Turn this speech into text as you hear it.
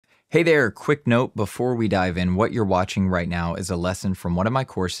Hey there, quick note before we dive in. What you're watching right now is a lesson from one of my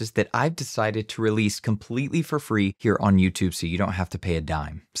courses that I've decided to release completely for free here on YouTube so you don't have to pay a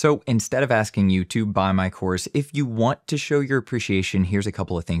dime. So instead of asking you to buy my course, if you want to show your appreciation, here's a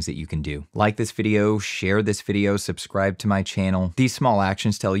couple of things that you can do. Like this video, share this video, subscribe to my channel. These small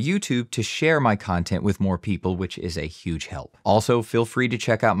actions tell YouTube to share my content with more people, which is a huge help. Also, feel free to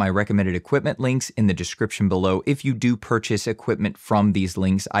check out my recommended equipment links in the description below. If you do purchase equipment from these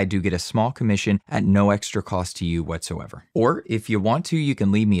links, I do get a small commission at no extra cost to you whatsoever. Or if you want to, you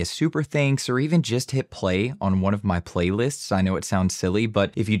can leave me a super thanks or even just hit play on one of my playlists. I know it sounds silly,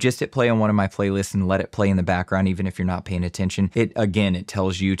 but if you just hit play on one of my playlists and let it play in the background, even if you're not paying attention, it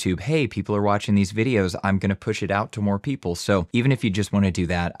tells YouTube, hey, people are watching these videos. I'm going to push it out to more people. So even if you just want to do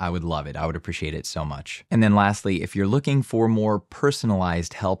that, I would love it. I would appreciate it so much. And then lastly, if you're looking for more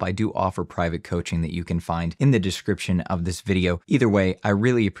personalized help, I do offer private coaching that you can find in the description of this video. Either way, I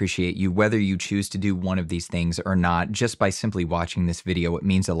really appreciate you, whether you choose to do one of these things or not. Just by simply watching this video, it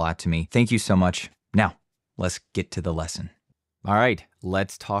means a lot to me. Thank you so much. Now, let's get to the lesson. All right,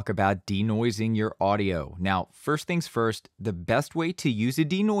 let's talk about denoising your audio. Now, first things first, the best way to use a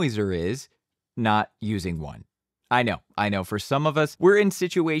denoiser is not using one. I know, for some of us, we're in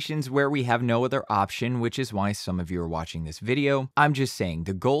situations where we have no other option, which is why some of you are watching this video. I'm just saying,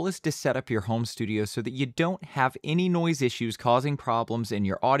 the goal is to set up your home studio so that you don't have any noise issues causing problems in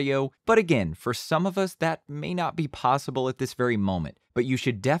your audio. But again, for some of us, that may not be possible at this very moment, but you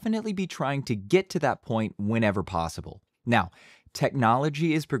should definitely be trying to get to that point whenever possible. Now,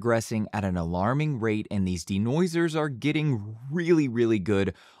 technology is progressing at an alarming rate, and these denoisers are getting really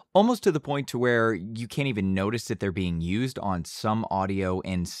good, almost to the point to where you can't even notice that they're being used on some audio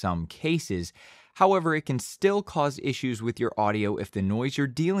in some cases. However, it can still cause issues with your audio if the noise you're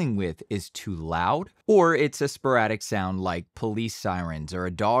dealing with is too loud, or it's a sporadic sound like police sirens or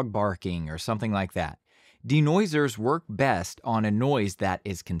a dog barking or something like that. Denoisers work best on a noise that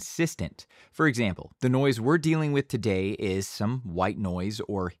is consistent. For example, the noise we're dealing with today is some white noise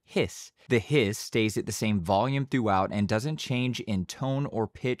or hiss. The hiss stays at the same volume throughout and doesn't change in tone or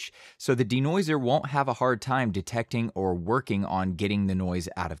pitch, so the denoiser won't have a hard time detecting or working on getting the noise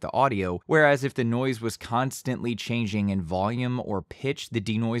out of the audio, whereas if the noise was constantly changing in volume or pitch, the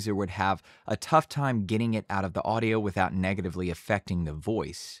denoiser would have a tough time getting it out of the audio without negatively affecting the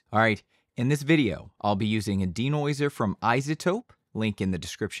voice. All right. In this video, I'll be using a denoiser from iZotope, link in the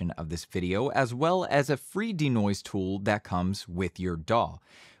description of this video, as well as a free denoise tool that comes with your DAW.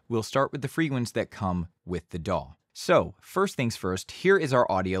 We'll start with the free ones that come with the DAW. So, first things first, here is our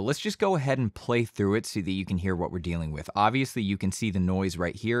audio. Let's just go ahead and play through it so that you can hear what we're dealing with. Obviously, you can see the noise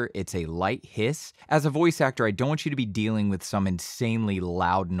right here. It's a light hiss. As a voice actor, I don't want you to be dealing with some insanely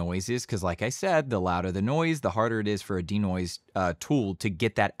loud noises because, like I said, the louder the noise, the harder it is for a denoise tool to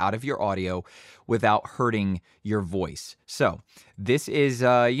get that out of your audio without hurting your voice. So, this is,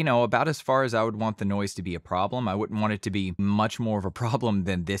 about as far as I would want the noise to be a problem. I wouldn't want it to be much more of a problem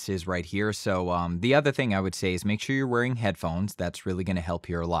than this is right here. So, the other thing I would say is make sure you're wearing headphones. That's really going to help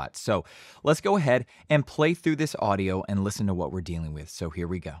here a lot. So let's go ahead and play through this audio and listen to what we're dealing with. So here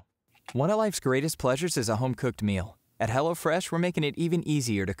we go. One of life's greatest pleasures is a home-cooked meal. At HelloFresh, we're making it even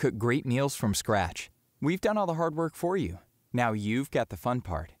easier to cook great meals from scratch. We've done all the hard work for you. Now you've got the fun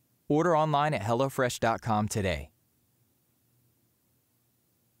part. Order online at HelloFresh.com today.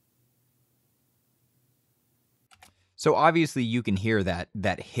 So obviously you can hear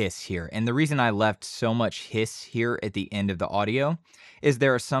that hiss here. And the reason I left so much hiss here at the end of the audio is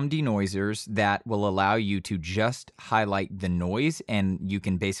there are some denoisers that will allow you to just highlight the noise, and you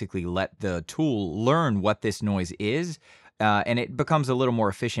can basically let the tool learn what this noise is. And it becomes a little more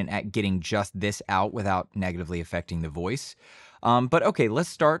efficient at getting just this out without negatively affecting the voice. But okay, let's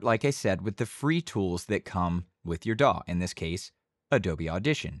start, like I said, with the free tools that come with your DAW. In this case, Adobe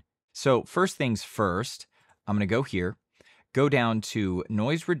Audition. So first things first, I'm going to go here, go down to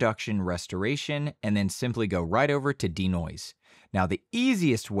Noise Reduction Restoration, and then simply go right over to Denoise. Now, the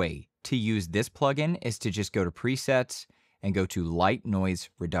easiest way to use this plugin is to just go to Presets and go to Light Noise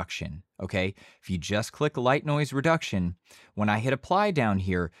Reduction, okay? If you just click Light Noise Reduction, when I hit Apply down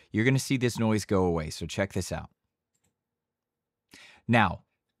here, you're going to see this noise go away, so check this out. Now,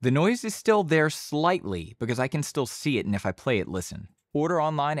 the noise is still there slightly because I can still see it, and if I play it, listen. Order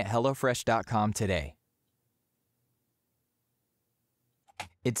online at HelloFresh.com today.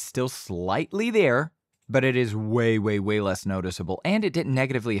 It's still slightly there, but it is way less noticeable. And it didn't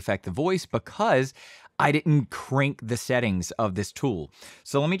negatively affect the voice because I didn't crank the settings of this tool.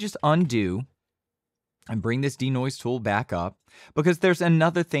 So let me just undo and bring this denoise tool back up, because there's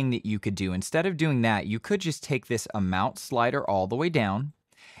another thing that you could do. Instead of doing that, you could just take this amount slider all the way down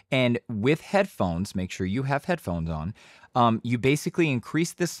And with headphones, make sure you have headphones on, you basically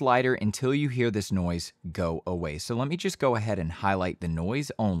increase the slider until you hear this noise go away. So let me just go ahead and highlight the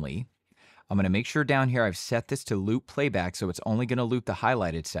noise only. I'm going to make sure down here I've set this to loop playback, so it's only going to loop the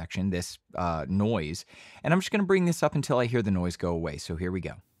highlighted section, this noise. And I'm just going to bring this up until I hear the noise go away. So here we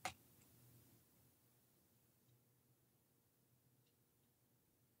go.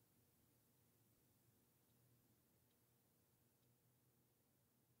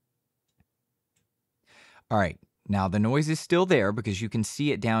 All right, now the noise is still there because you can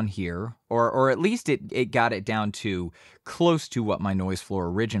see it down here, or at least it got it down to close to what my noise floor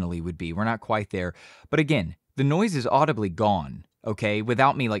originally would be. We're not quite there, but again, the noise is audibly gone, okay,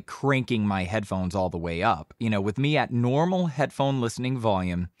 without me like cranking my headphones all the way up. You know, with me at normal headphone listening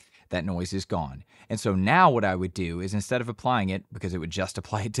volume, that noise is gone. And so now what I would do is, instead of applying it, because it would just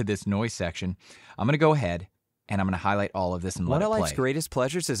apply it to this noise section, I'm going to go ahead and I'm going to highlight all of this and let it play. One of life's greatest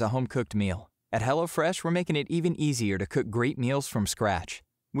pleasures is a home-cooked meal. At HelloFresh, we're making it even easier to cook great meals from scratch.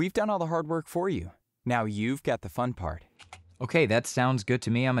 We've done all the hard work for you. Now you've got the fun part. Okay, that sounds good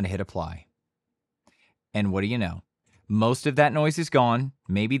to me. I'm going to hit apply. And what do you know? Most of that noise is gone.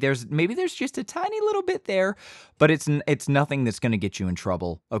 Maybe there's just a tiny little bit there, but it's nothing that's going to get you in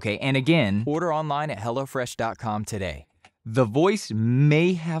trouble. Okay, and again, Order online at HelloFresh.com today. the voice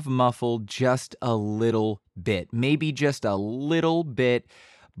may have muffled just a little bit, maybe just a little bit,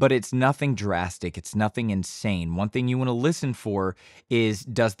 but it's nothing drastic. It's nothing insane. One thing you want to listen for is,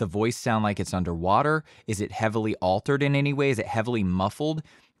 does the voice sound like it's underwater? Is it heavily altered in any way? Is it heavily muffled?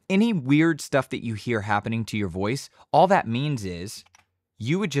 Any weird stuff that you hear happening to your voice, all that means is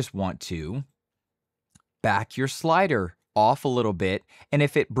you would just want to back your slider off a little bit, and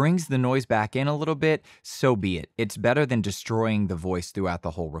if it brings the noise back in a little bit, so be it. It's better than destroying the voice throughout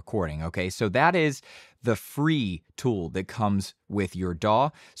the whole recording, okay? So that is the free tool that comes with your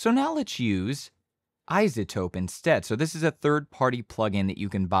DAW. So now let's use iZotope instead. So this is a third-party plugin that you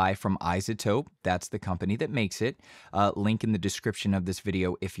can buy from iZotope. That's the company that makes it. Link in the description of this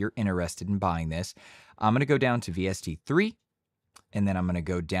video if you're interested in buying this. I'm going to go down to VST3, and then I'm going to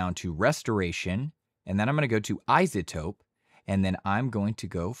go down to Restoration, and then I'm going to go to iZotope, and then I'm going to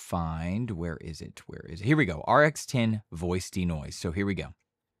go find, where is it? Here we go, RX10 Voice Denoise. So here we go.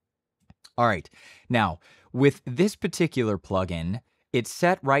 All right, now with this particular plugin, it's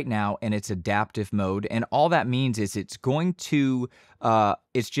set right now in its adaptive mode, and all that means is it's going to,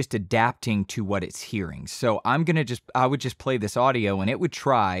 it's just adapting to what it's hearing. So I would just play this audio, and it would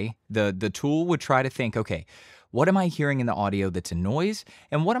try, the tool would try to think, okay, what am I hearing in the audio that's a noise?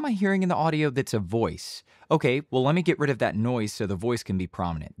 And what am I hearing in the audio that's a voice? Okay, well, let me get rid of that noise so the voice can be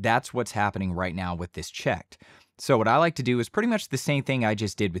prominent. That's what's happening right now with this checked. So what I like to do is pretty much the same thing I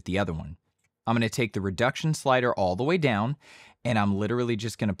just did with the other one. I'm going to take the reduction slider all the way down, and I'm literally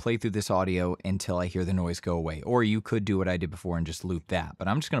just going to play through this audio until I hear the noise go away. Or you could do what I did before and just loop that. But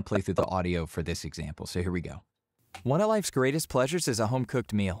I'm just going to play through the audio for this example. So here we go. One of life's greatest pleasures is a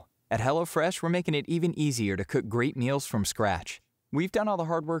home-cooked meal. At HelloFresh, we're making it even easier to cook great meals from scratch. We've done all the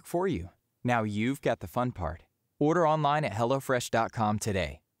hard work for you. Now you've got the fun part. Order online at HelloFresh.com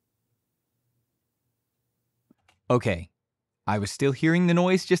today. Okay, I was still hearing the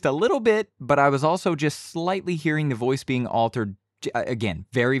noise just a little bit, but I was also just slightly hearing the voice being altered. Again,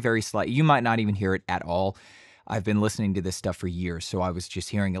 very, very slight. You might not even hear it at all. I've been listening to this stuff for years, so I was just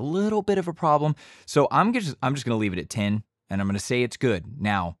hearing a little bit of a problem. So I'm just going to leave it at 10. And I'm going to say it's good.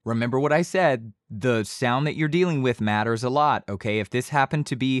 Now, remember what I said, the sound that you're dealing with matters a lot, okay? If this happened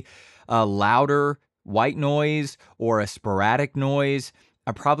to be a louder white noise or a sporadic noise,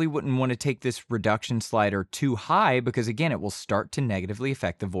 I probably wouldn't want to take this reduction slider too high because, again, it will start to negatively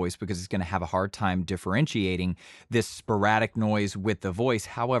affect the voice because it's going to have a hard time differentiating this sporadic noise with the voice.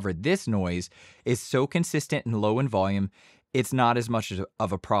 However, this noise is so consistent and low in volume, it's not as much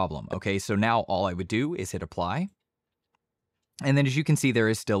of a problem, okay? So now all I would do is hit apply. And then as you can see, there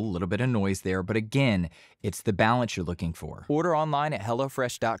is still a little bit of noise there, but again, it's the balance you're looking for. Order online at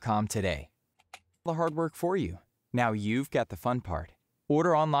HelloFresh.com today. All the hard work for you. Now you've got the fun part.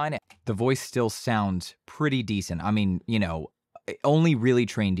 Order online at... The voice still sounds pretty decent. I mean, you know, only really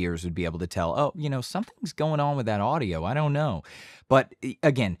trained ears would be able to tell, oh, you know, something's going on with that audio. I don't know. But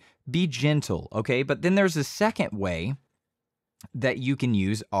again, be gentle, okay? But then there's a second way that you can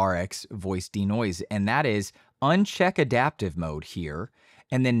use RX Voice Denoise, and that is uncheck adaptive mode here,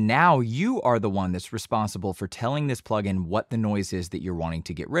 and then now you are the one that's responsible for telling this plugin what the noise is that you're wanting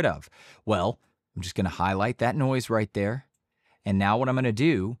to get rid of. Well, I'm just going to highlight that noise right there, and now what I'm going to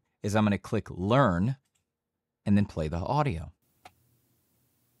do is I'm going to click Learn, and then play the audio.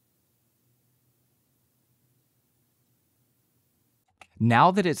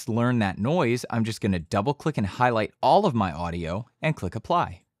 Now that it's learned that noise, I'm just going to double click and highlight all of my audio and click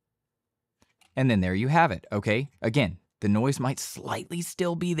apply. And then there you have it, okay? Again, the noise might slightly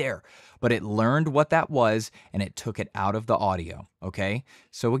still be there, but it learned what that was and it took it out of the audio, okay?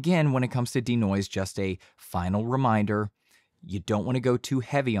 So again, when it comes to denoise, just a final reminder, you don't want to go too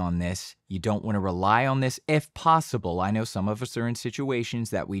heavy on this. You don't want to rely on this if possible. I know some of us are in situations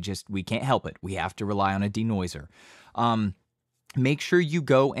that we can't help it. We have to rely on a denoiser. Make sure you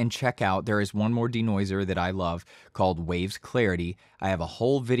go and check out, there is one more denoiser that I love called Waves Clarity. I have a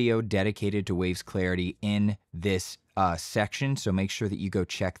whole video dedicated to Waves Clarity in this section, so make sure that you go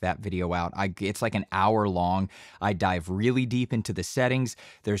check that video out. It's like an hour long. I dive really deep into the settings.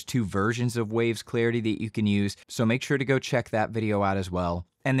 There's 2 versions of Waves Clarity that you can use, so make sure to go check that video out as well.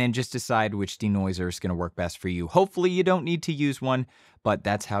 And then just decide which denoiser is going to work best for you. Hopefully you don't need to use one, but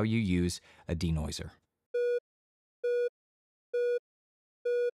that's how you use a denoiser.